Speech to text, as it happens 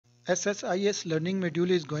SSIS learning module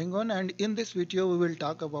is going on, and in this video we will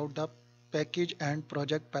talk about the package and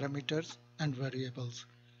project parameters and variables.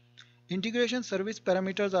 Integration service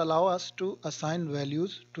parameters allow us to assign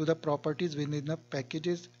values to the properties within the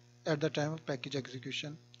packages at the time of package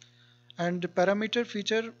execution. And the parameter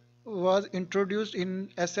feature was introduced in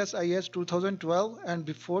SSIS 2012, and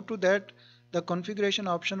before to that the configuration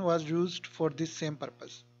option was used for this same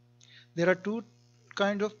purpose. There are two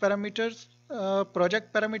kinds of parameters,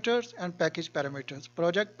 project parameters and package parameters.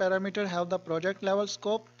 Project parameter have the project level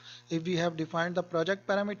scope. If we have defined the project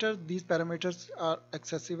parameters, these parameters are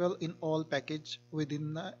accessible in all package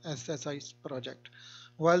within the SSIS project.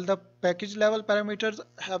 While the package level parameters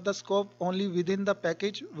have the scope only within the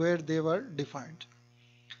package where they were defined.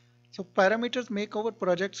 So parameters make our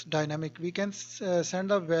projects dynamic. We can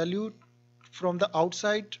send a value from the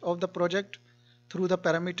outside of the project through the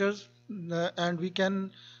parameters, and we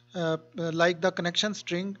can like the connection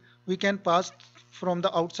string, we can pass from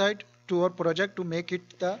the outside to our project to make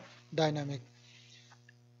it the dynamic.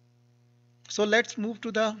 So let's move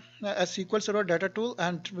to the SQL Server data tool,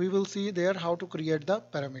 and we will see there how to create the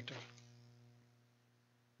parameter.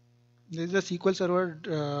 This is the SQL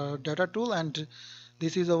Server data tool, and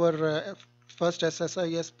this is our first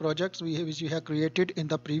SSIS projects which we have created in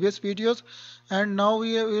the previous videos, and now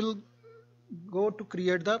we will go to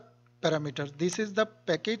create the parameters. This is the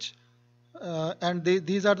package, and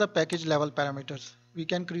these are the package level parameters. We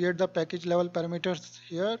can create the package level parameters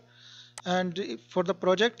here, and for the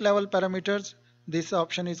project level parameters, this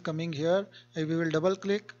option is coming here. If we will double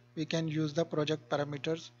click, we can use the project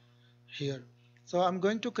parameters here. So I'm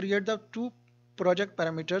going to create the two project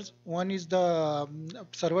parameters. One is the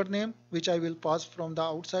server name, which I will pass from the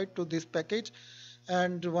outside to this package,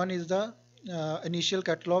 and one is the initial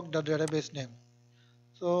catalog, the database name.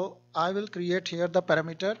 So I will create here the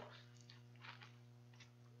parameter.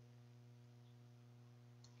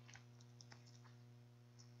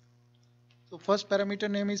 So first parameter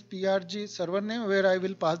name is PRG server name, where I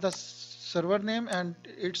will pass the server name and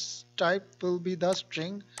its type will be the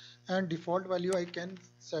string, and default value I can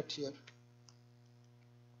set here.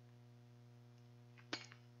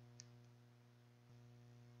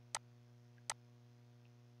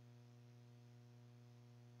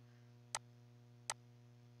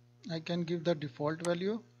 I can give the default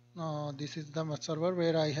value. This is the server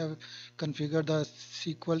where I have configured the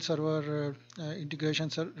SQL Server integration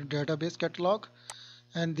database catalog,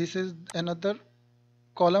 and this is another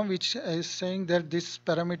column which is saying that this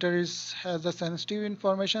parameter has the sensitive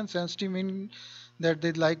information. Sensitive mean that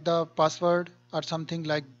they like the password or something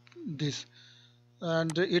like this,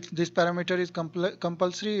 and this parameter is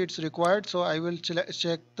compulsory, it's required, so I will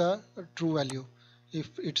check the true value if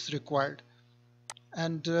it's required.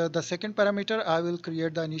 And the second parameter, I will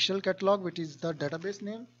create the initial catalog, which is the database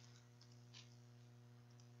name.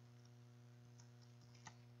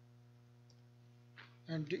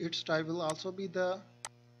 And its type will also be the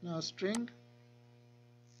string.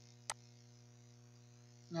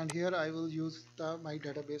 And here I will use my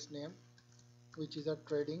database name, which is a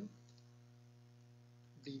trading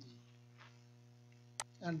DB.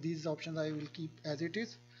 And these options I will keep as it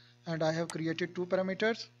is. And I have created two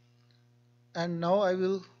parameters. And now I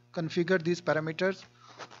will configure these parameters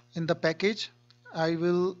in the package. I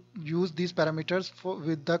will use these parameters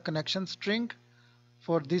with the connection string.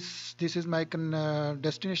 For this is my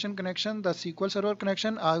destination connection, the SQL Server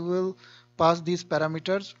connection. I will pass these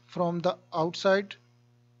parameters from the outside,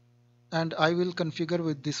 and I will configure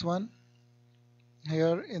with this one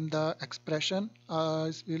here in the expression.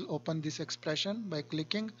 I will open this expression by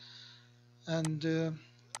clicking, and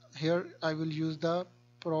here I will use the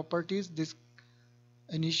properties. This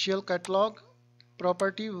initial catalog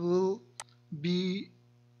property will be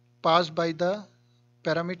passed by the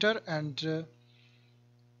parameter, and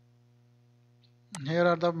here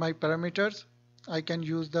are my parameters. I can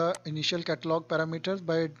use the initial catalog parameters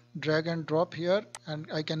by drag and drop here, and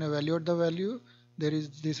I can evaluate the value.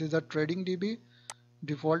 This is the trading DB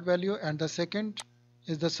default value, and the second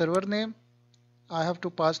is the server name. I have to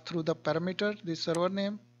pass through the parameter this server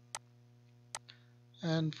name,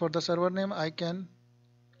 and for the server name I can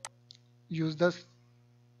use the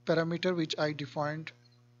parameter which I defined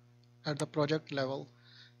at the project level.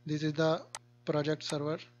 This is the project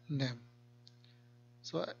server name.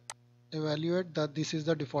 So evaluate that this is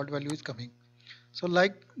the default value is coming. So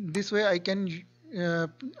like this way I can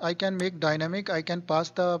make dynamic. I can pass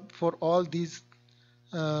for all these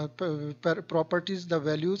properties the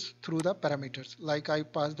values through the parameters. Like I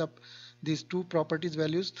pass these two properties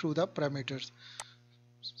values through the parameters.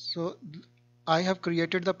 So I have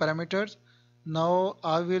created the parameters. Now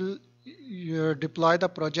I will you deploy the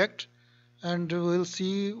project, and we'll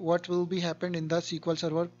see what will be happen in the SQL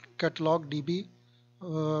Server catalog DB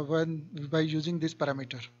when by using this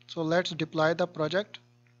parameter. So let's deploy the project.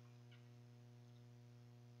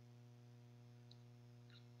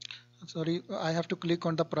 Sorry, I have to click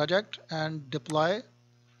on the project and deploy.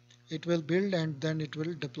 It will build and then it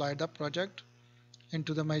will deploy the project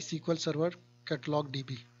into the MySQL Server catalog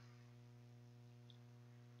DB.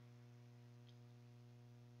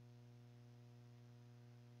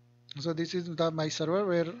 So this is the my server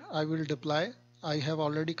where I will deploy. I have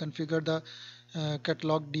already configured the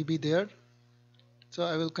catalog DB there. So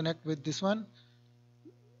I will connect with this one.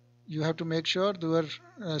 You have to make sure your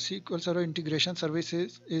SQL Server integration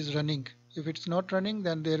services is running. If it's not running,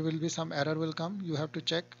 then there will be some error will come. You have to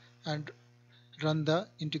check and run the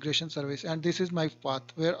integration service. And this is my path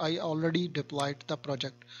where I already deployed the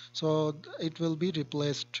project. So it will be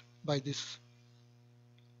replaced by this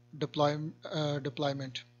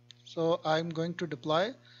deployment. So I'm going to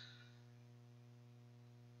deploy.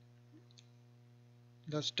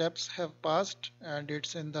 The steps have passed and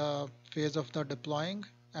it's in the phase of the deploying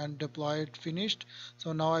and deployed finished.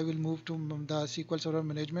 So now I will move to the SQL Server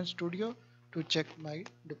Management Studio to check my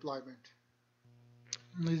deployment.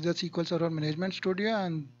 This is the SQL Server Management Studio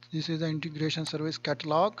and this is the integration service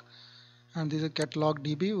catalog, and this is catalog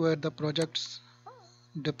DB where the projects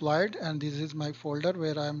deployed, and this is my folder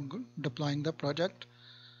where I am deploying the project.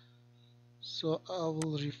 So I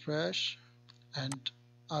will refresh and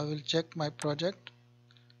I will check my project,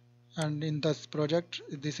 and in this project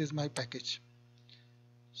this is my package.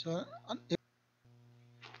 So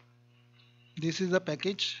this is the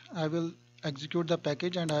package. I will execute the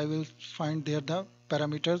package and I will find there the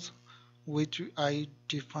parameters which I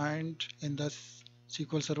defined in the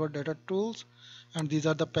SQL Server data tools, and these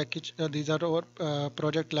are the package these are our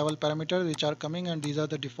project level parameters which are coming, and these are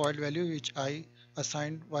the default value which I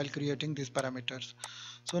assigned while creating these parameters.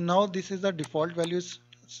 So now this is the default values.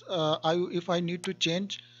 If I need to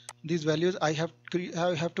change these values, I have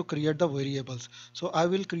to create the variables. So I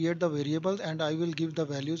will create the variables and I will give the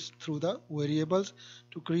values through the variables.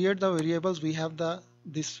 To create the variables, we have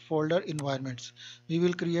this folder environments. We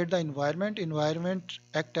will create the environment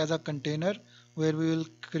act as a container where we will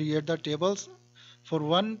create the tables.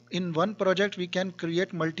 In one project we can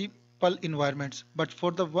create multiple environments, but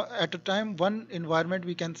for the at a time one environment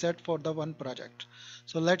we can set for the one project.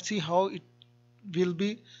 So let's see how it will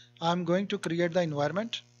be. I'm going to create the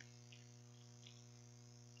environment.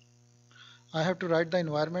 I have to write the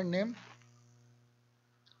environment name.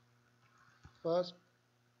 First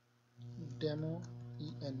demo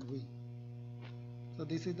env. So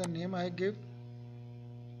this is the name I give.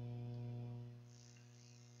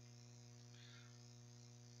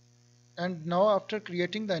 And now after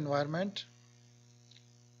creating the environment,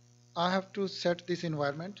 I have to set this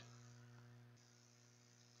environment.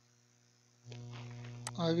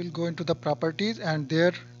 I will go into the properties and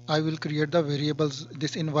there I will create the variables.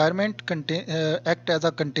 This environment act as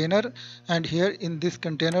a container, and here in this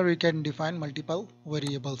container we can define multiple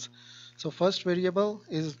variables. So first variable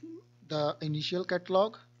is the initial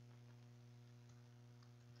catalog.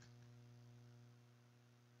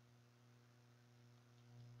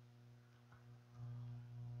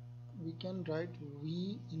 We can write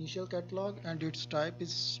v initial catalog and its type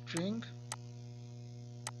is string.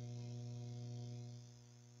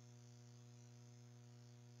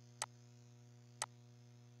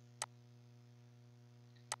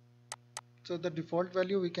 So the default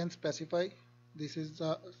value we can specify. This is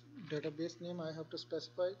the database name I have to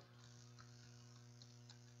specify.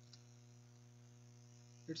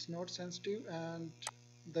 It's not sensitive. And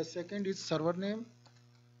the second is server name,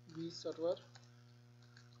 v server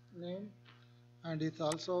name, and it's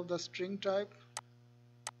also the string type,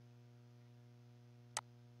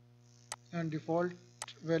 and default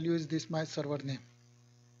value is this my server name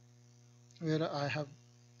where I have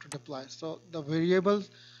to deploy. So the variables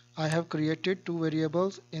I have created two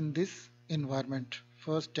variables in this environment,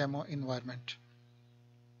 first demo environment.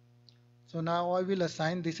 So now I will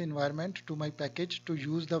assign this environment to my package to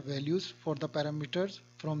use the values for the parameters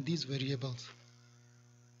from these variables.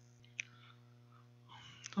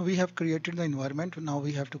 We have created the environment. Now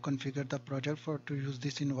we have to configure the project to use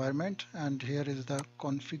this environment, and here is the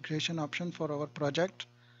configuration option for our project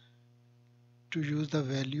to use the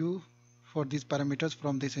value for these parameters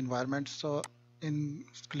from this environment. So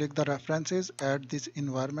click the references, add this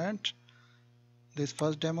environment, this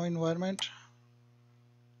first demo environment.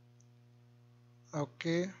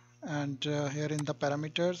 Okay, and here in the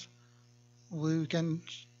parameters we can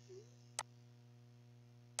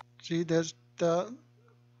see there's the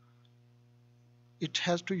it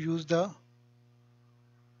has to use the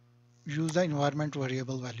environment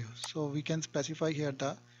variable value. So we can specify here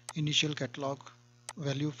the initial catalog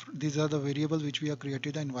value. These are the variables which we have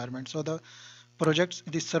created the environment. So the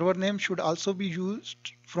server name should also be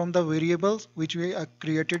used from the variables which we have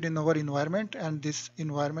created in our environment, and this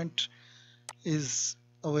environment is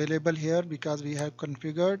available here because we have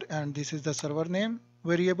configured, and this is the server name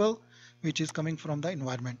variable which is coming from the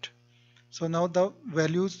environment. So now the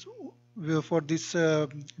values for this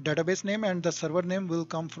database name and the server name will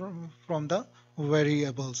come from the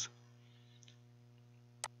variables.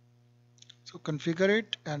 So configure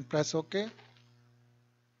it and press OK.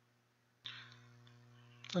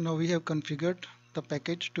 So now we have configured the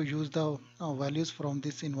package to use the values from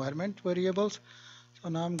this environment variables. So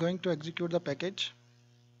now I'm going to execute the package.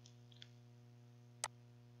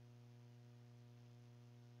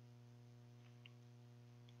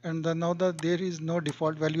 And now that there is no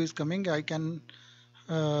default value is coming, I can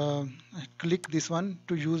uh, click this one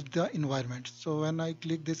to use the environment. So when I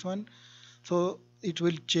click this one, so it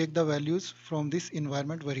will check the values from this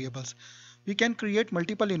environment variables. We can create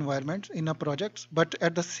multiple environments in a project, but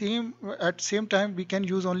at same time we can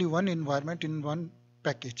use only one environment in one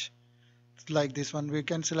package. Like this one, we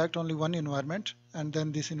can select only one environment, and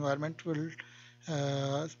then this environment will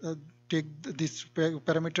uh, uh, take this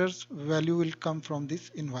parameters value will come from this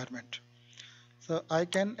environment. So I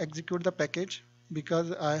can execute the package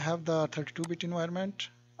because I have the 32-bit environment.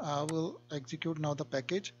 I will execute now the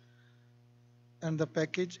package, and the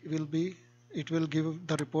package will be, it will give,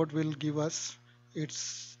 the report will give us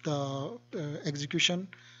its the execution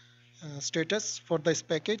status for this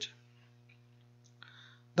package.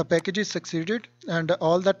 The package is succeeded and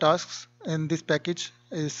all the tasks in this package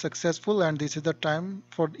is successful, and this is the time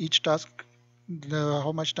for each task,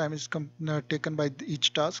 how much time is taken by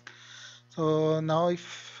each task. So now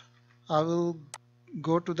if I will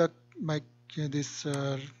go to the my this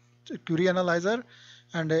query analyzer,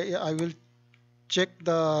 and I will check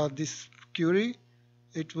this query,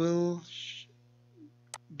 it will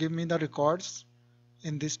give me the records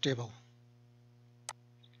in this table.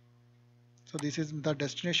 So this is the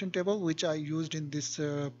destination table which I used in this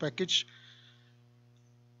package,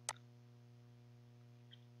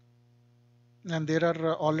 and there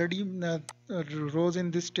are already rows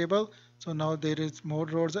in this table. So now there is more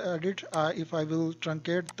rows added. If I will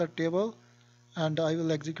truncate the table and I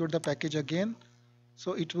will execute the package again,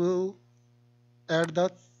 so it will add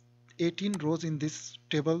the 18 rows in this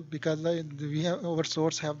table because we have, our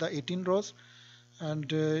source have the 18 rows, and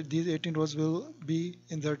these 18 rows will be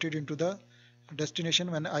inserted into the destination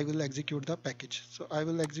when I will execute the package. So I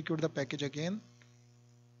will execute the package again.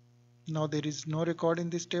 Now there is no record in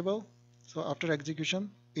this table. So after execution,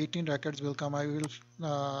 18 records will come. I will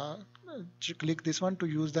click this one to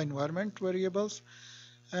use the environment variables,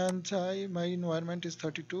 and my environment is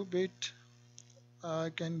 32-bit. I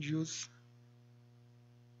can use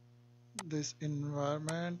this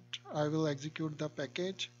environment. I will execute the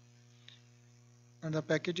package, and the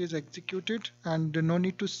package is executed, and no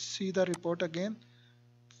need to see the report again.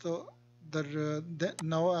 So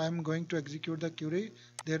now I am going to execute the query.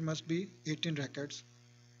 There must be 18 records.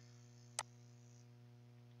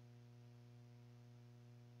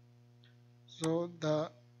 So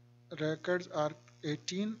the records are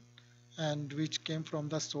 18, and which came from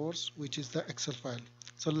the source, which is the Excel file.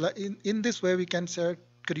 So in this way we can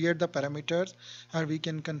create the parameters, and we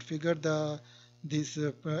can configure these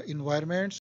environments